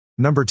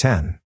Number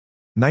 10.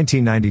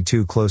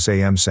 1992 Close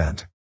AM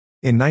Cent.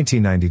 In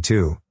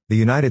 1992, the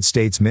United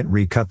States Mint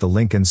recut the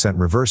Lincoln Cent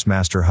reverse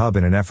master hub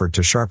in an effort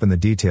to sharpen the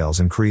details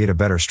and create a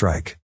better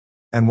strike.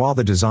 And while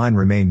the design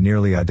remained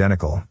nearly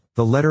identical,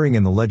 the lettering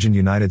in the legend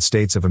United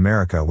States of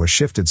America was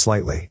shifted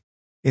slightly.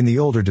 In the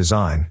older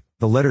design,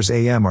 the letters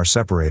AM are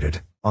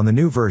separated. On the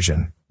new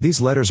version,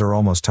 these letters are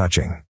almost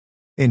touching.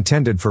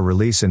 Intended for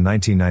release in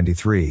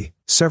 1993,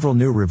 several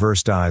new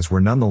reverse dies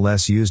were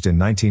nonetheless used in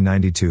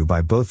 1992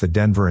 by both the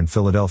Denver and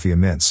Philadelphia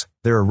mints.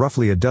 There are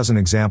roughly a dozen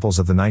examples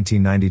of the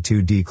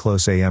 1992 D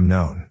Close AM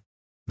known.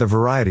 The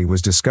variety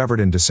was discovered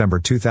in December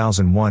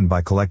 2001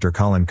 by collector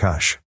Colin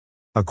Cush.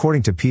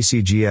 According to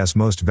PCGS,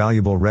 most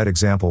valuable red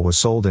example was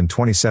sold in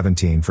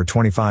 2017 for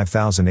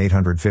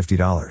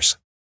 $25,850.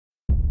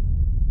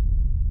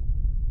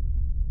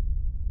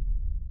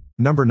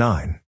 Number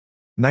 9.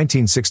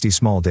 1960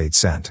 Small Date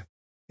Cent.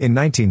 In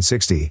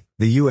 1960,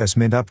 the U.S.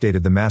 Mint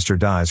updated the master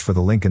dies for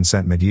the Lincoln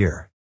Cent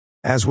mid-year.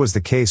 As was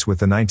the case with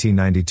the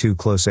 1992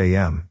 Close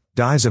AM,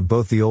 dies of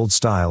both the old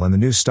style and the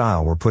new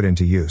style were put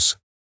into use.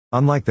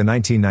 Unlike the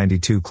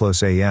 1992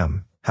 Close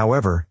AM,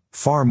 however,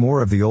 far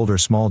more of the older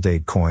small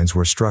date coins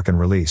were struck and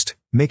released,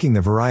 making the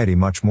variety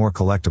much more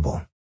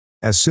collectible.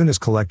 As soon as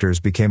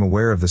collectors became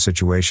aware of the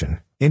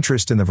situation,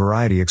 interest in the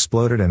variety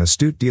exploded and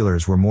astute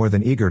dealers were more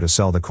than eager to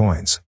sell the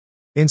coins.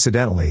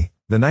 Incidentally,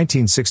 the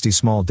 1960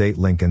 small date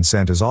Lincoln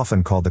Cent is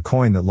often called the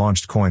coin that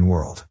launched coin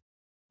world.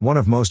 One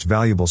of most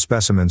valuable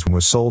specimens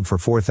was sold for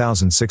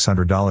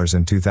 $4,600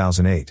 in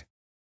 2008.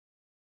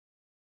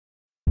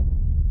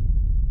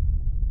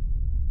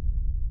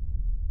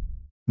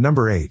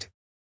 Number 8.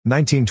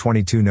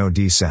 1922 No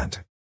D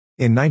Cent.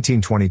 In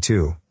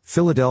 1922,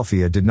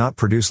 Philadelphia did not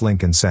produce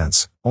Lincoln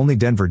Cents, only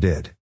Denver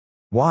did.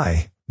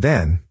 Why,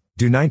 then,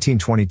 do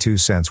 1922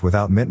 cents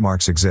without mint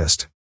marks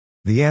exist?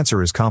 The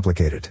answer is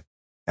complicated.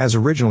 As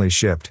originally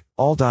shipped,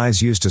 all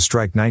dies used to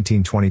strike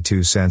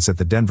 1922 cents at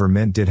the Denver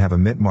Mint did have a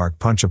mint mark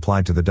punch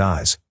applied to the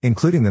dies,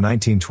 including the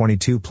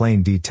 1922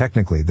 plain D.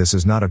 Technically, this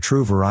is not a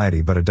true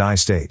variety but a die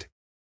state.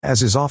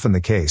 As is often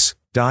the case,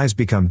 dies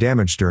become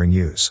damaged during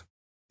use.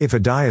 If a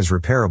die is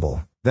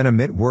repairable, then a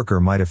mint worker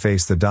might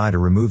efface the die to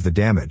remove the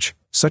damage,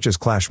 such as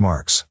clash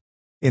marks.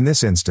 In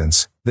this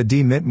instance, the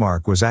D mint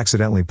mark was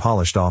accidentally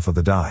polished off of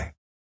the die.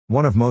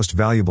 One of most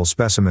valuable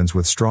specimens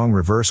with strong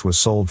reverse was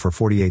sold for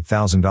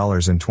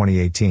 $48,000 in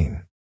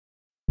 2018.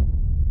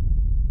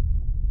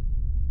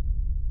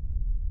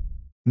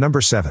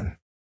 Number 7.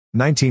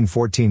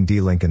 1914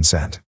 D Lincoln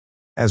Cent.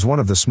 As one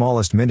of the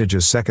smallest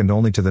mintages second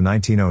only to the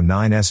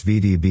 1909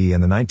 SVDB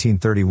and the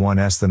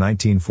 1931S, the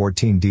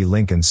 1914 D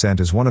Lincoln Cent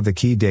is one of the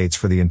key dates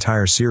for the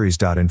entire series.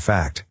 In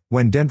fact,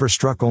 when Denver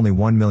struck only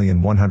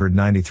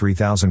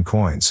 1,193,000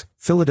 coins,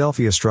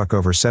 Philadelphia struck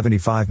over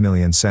 75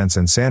 million cents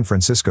and San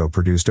Francisco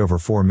produced over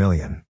 4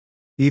 million.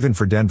 Even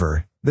for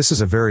Denver, this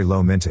is a very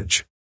low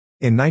mintage.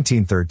 In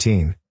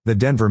 1913, the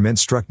Denver Mint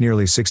struck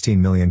nearly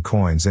 16 million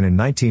coins and in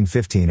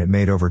 1915 it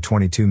made over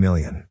 22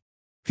 million.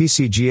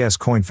 PCGS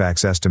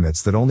Coinfax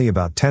estimates that only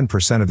about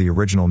 10% of the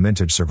original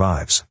mintage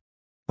survives.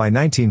 By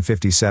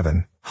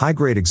 1957,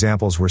 high-grade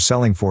examples were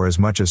selling for as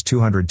much as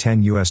 $210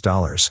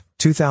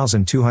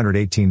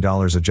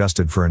 $2,218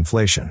 adjusted for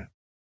inflation.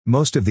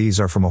 Most of these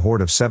are from a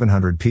hoard of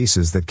 700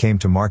 pieces that came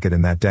to market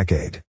in that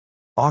decade.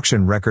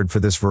 Auction record for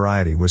this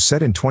variety was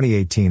set in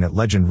 2018 at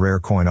Legend Rare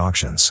Coin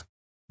Auctions.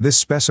 This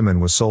specimen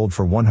was sold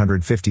for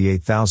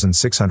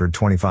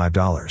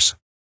 $158,625.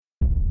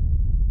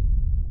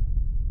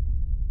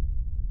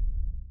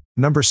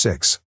 Number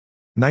 6.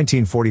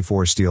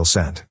 1944 Steel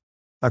Cent.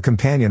 A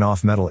companion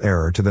off-metal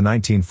error to the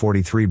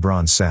 1943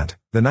 Bronze Cent,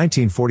 the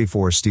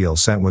 1944 Steel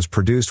Cent was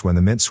produced when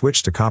the mint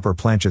switched to copper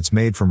planchets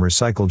made from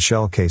recycled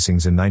shell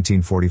casings in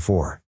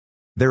 1944.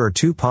 There are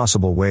two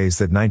possible ways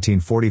that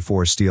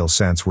 1944 Steel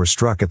Cents were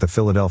struck at the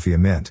Philadelphia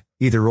Mint,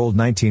 either old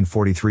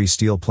 1943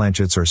 steel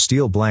planchets or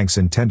steel blanks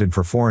intended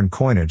for foreign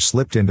coinage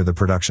slipped into the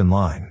production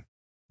line.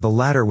 The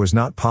latter was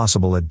not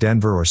possible at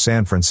Denver or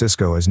San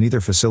Francisco as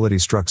neither facility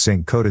struck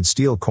zinc-coated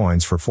steel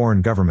coins for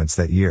foreign governments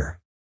that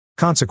year.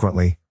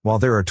 Consequently, while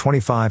there are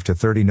 25 to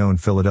 30 known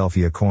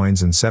Philadelphia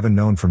coins and 7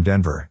 known from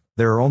Denver,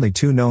 there are only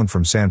 2 known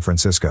from San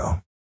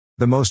Francisco.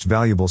 The most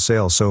valuable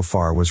sale so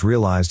far was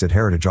realized at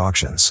Heritage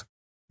Auctions.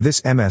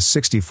 This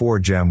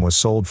MS-64 gem was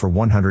sold for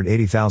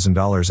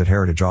 $180,000 at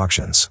Heritage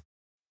Auctions.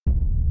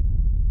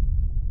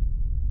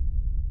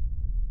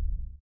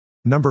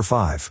 Number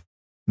 5.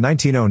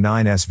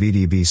 1909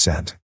 SVDB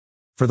Cent.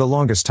 For the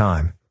longest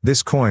time,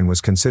 this coin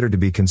was considered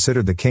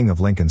the king of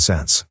Lincoln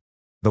Cents.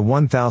 The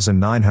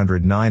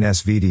 1909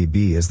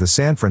 SVDB is the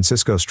San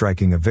Francisco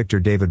striking of Victor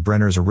David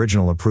Brenner's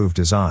original approved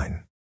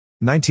design.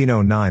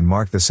 1909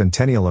 marked the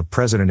centennial of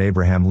President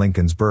Abraham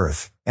Lincoln's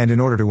birth, and in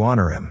order to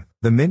honor him,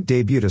 the Mint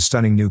debuted a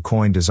stunning new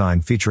coin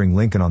design featuring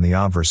Lincoln on the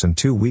obverse and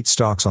 2 wheat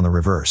stalks on the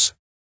reverse.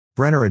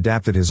 Brenner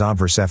adapted his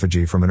obverse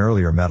effigy from an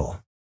earlier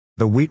metal.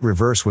 The wheat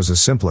reverse was a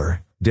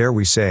simpler, dare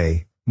we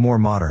say, more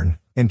modern,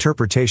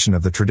 interpretation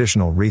of the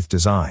traditional wreath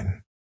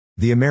design.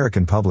 The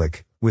American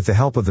public, with the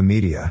help of the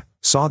media,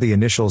 saw the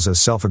initials as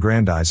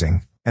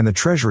self-aggrandizing, and the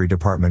Treasury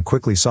Department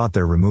quickly sought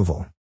their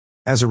removal.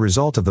 As a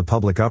result of the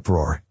public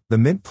uproar, the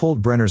mint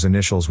pulled Brenner's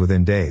initials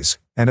within days,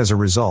 and as a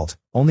result,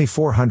 only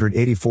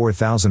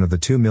 484,000 of the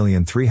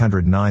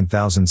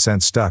 2,309,000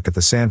 cents stuck at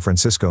the San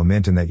Francisco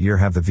Mint in that year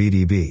have the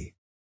VDB.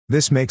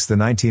 This makes the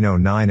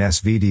 1909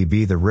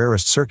 SVDB the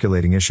rarest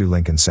circulating issue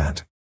Lincoln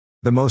cent.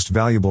 The most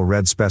valuable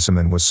red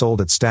specimen was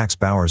sold at Stack's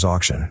Bowers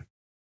auction.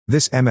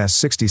 This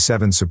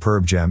MS-67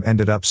 superb gem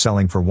ended up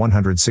selling for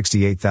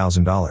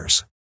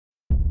 $168,000.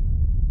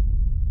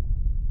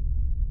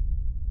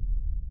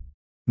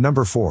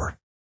 Number 4.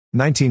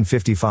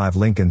 1955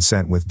 Lincoln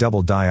cent with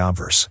double die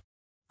obverse.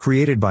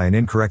 Created by an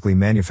incorrectly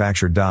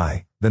manufactured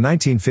die, the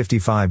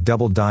 1955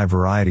 double die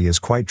variety is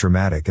quite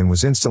dramatic and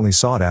was instantly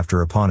sought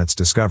after upon its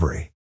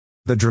discovery.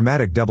 The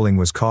dramatic doubling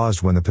was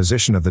caused when the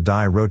position of the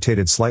die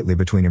rotated slightly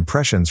between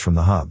impressions from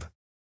the hub.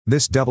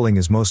 This doubling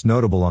is most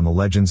notable on the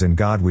legends "In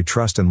God We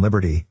Trust" and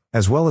 "Liberty,"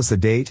 as well as the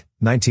date,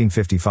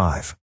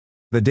 1955.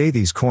 The day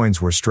these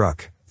coins were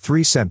struck,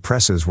 3-cent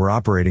presses were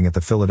operating at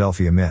the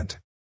Philadelphia Mint.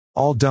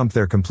 All dumped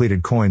their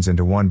completed coins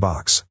into one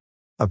box.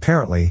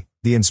 Apparently,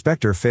 the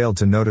inspector failed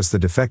to notice the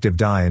defective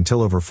die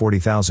until over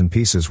 40,000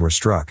 pieces were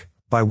struck,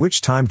 by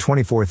which time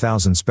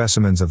 24,000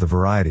 specimens of the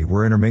variety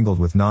were intermingled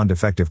with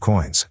non-defective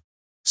coins.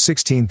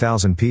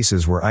 16,000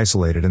 pieces were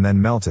isolated and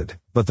then melted,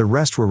 but the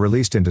rest were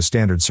released into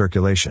standard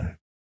circulation.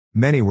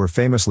 Many were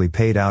famously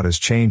paid out as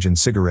change in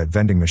cigarette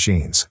vending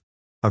machines.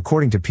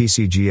 According to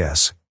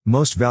PCGS,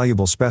 most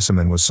valuable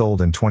specimen was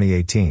sold in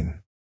 2018.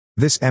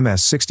 This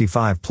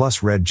MS-65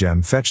 Plus red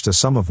gem fetched a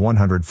sum of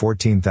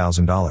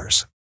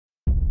 $114,000.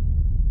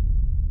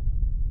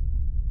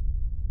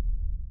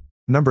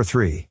 Number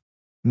 3.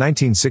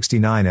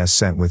 1969 S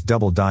cent with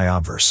double die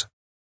obverse.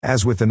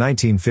 As with the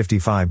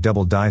 1955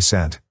 double die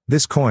cent,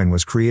 this coin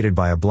was created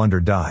by a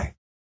blundered die.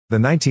 The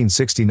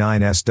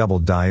 1969 S double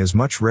die is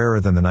much rarer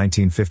than the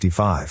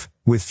 1955,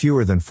 with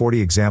fewer than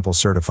 40 examples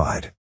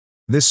certified.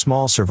 This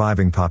small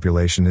surviving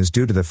population is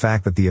due to the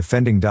fact that the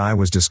offending die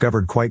was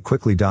discovered quite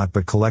quickly.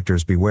 But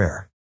collectors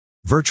beware.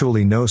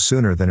 Virtually no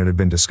sooner than it had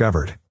been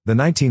discovered, the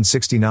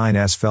 1969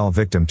 S fell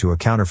victim to a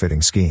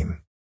counterfeiting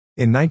scheme.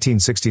 In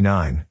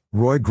 1969,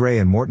 Roy Gray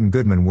and Morton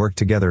Goodman worked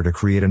together to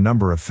create a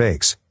number of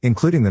fakes,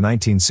 including the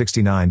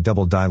 1969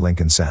 double die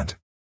Lincoln cent.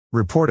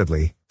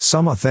 Reportedly,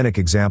 some authentic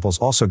examples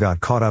also got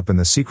caught up in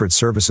the Secret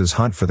Service's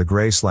hunt for the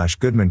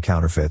Gray/Goodman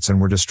counterfeits and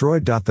were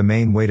destroyed. The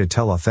main way to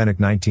tell authentic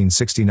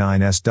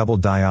 1969 S double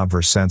die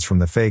obverse cents from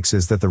the fakes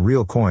is that the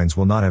real coins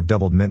will not have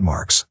doubled mint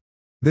marks.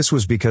 This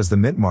was because the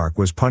mint mark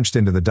was punched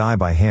into the die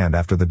by hand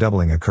after the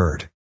doubling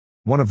occurred.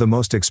 One of the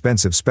most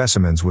expensive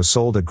specimens was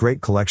sold at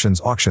Great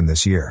Collections auction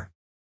this year.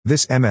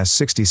 This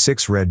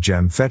MS-66 red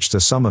gem fetched a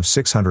sum of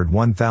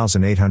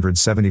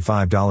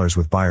 $601,875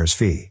 with buyer's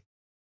fee.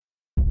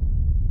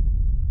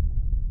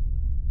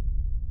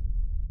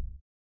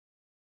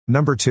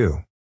 Number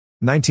 2.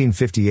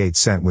 1958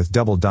 cent with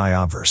double die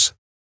obverse.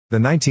 The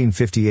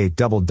 1958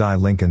 double die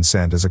Lincoln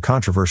cent is a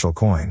controversial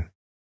coin.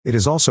 It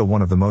is also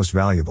one of the most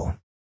valuable.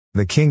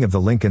 The king of the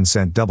Lincoln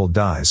cent double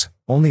dies,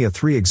 only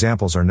 3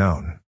 examples are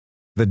known.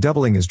 The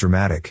doubling is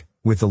dramatic,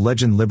 with the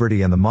legend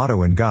 "Liberty" and the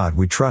motto "In God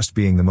We Trust"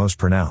 being the most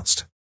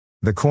pronounced.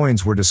 The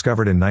coins were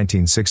discovered in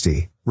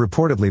 1960,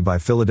 reportedly by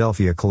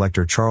Philadelphia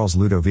collector Charles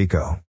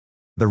Ludovico.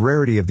 The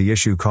rarity of the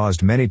issue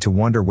caused many to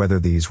wonder whether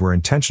these were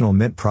intentional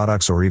mint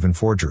products or even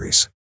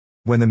forgeries.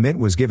 When the mint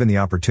was given the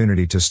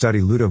opportunity to study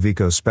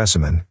Ludovico's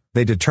specimen,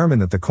 they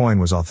determined that the coin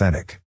was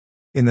authentic.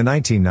 In the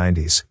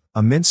 1990s,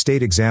 a mint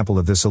state example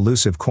of this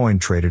elusive coin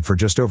traded for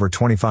just over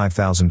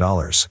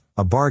 $25,000,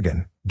 a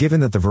bargain,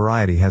 given that the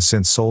variety has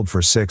since sold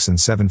for 6- and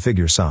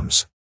 7-figure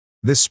sums.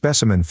 This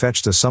specimen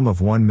fetched a sum of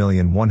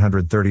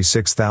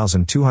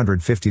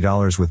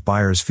 $1,136,250 with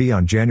buyer's fee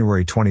on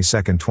January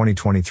 22,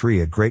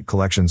 2023 at Great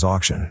Collections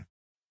auction.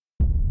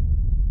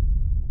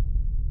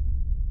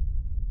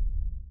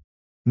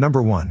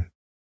 Number 1.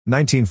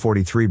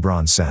 1943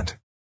 bronze cent.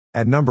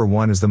 At number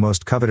 1 is the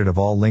most coveted of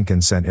all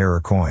Lincoln cent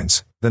era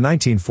coins, the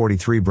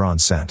 1943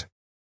 bronze cent.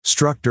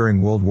 Struck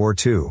during World War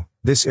II,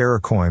 this era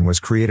coin was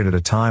created at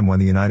a time when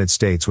the United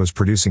States was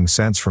producing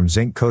cents from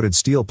zinc-coated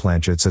steel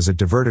planchets as it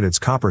diverted its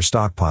copper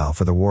stockpile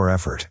for the war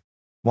effort.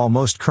 While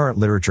most current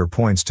literature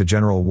points to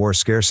general war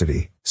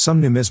scarcity,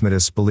 some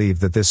numismatists believe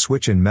that this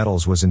switch in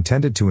metals was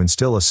intended to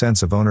instill a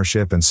sense of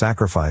ownership and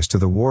sacrifice to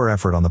the war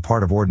effort on the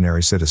part of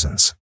ordinary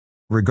citizens.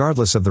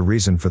 Regardless of the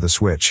reason for the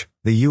switch,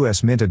 the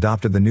U.S. Mint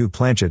adopted the new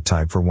planchet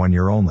type for 1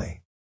 year only.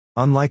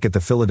 Unlike at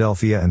the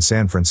Philadelphia and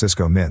San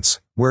Francisco mints,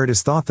 where it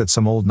is thought that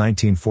some old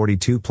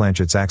 1942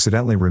 planchets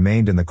accidentally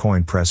remained in the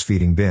coin press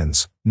feeding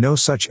bins, no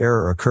such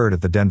error occurred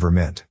at the Denver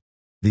Mint.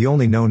 The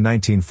only known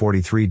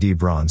 1943 D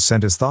bronze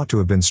cent is thought to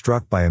have been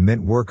struck by a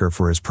mint worker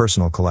for his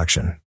personal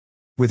collection.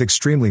 With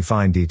extremely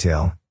fine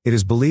detail, it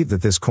is believed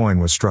that this coin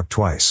was struck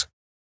twice.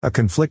 A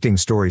conflicting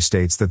story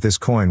states that this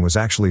coin was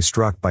actually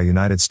struck by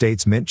United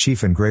States Mint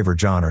chief engraver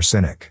John R.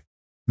 Sinek.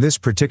 This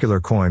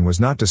particular coin was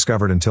not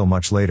discovered until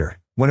much later,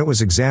 when it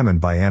was examined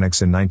by Annex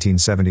in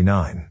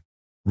 1979.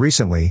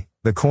 Recently,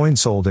 the coin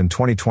sold in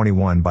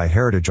 2021 by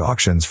Heritage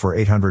Auctions for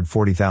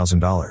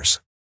 $840,000.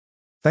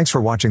 Thanks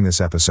for watching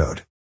this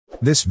episode.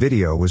 This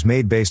video was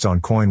made based on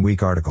Coin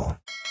Week article.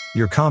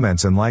 Your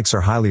comments and likes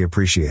are highly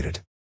appreciated.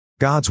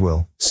 God's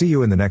will, see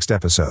you in the next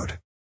episode.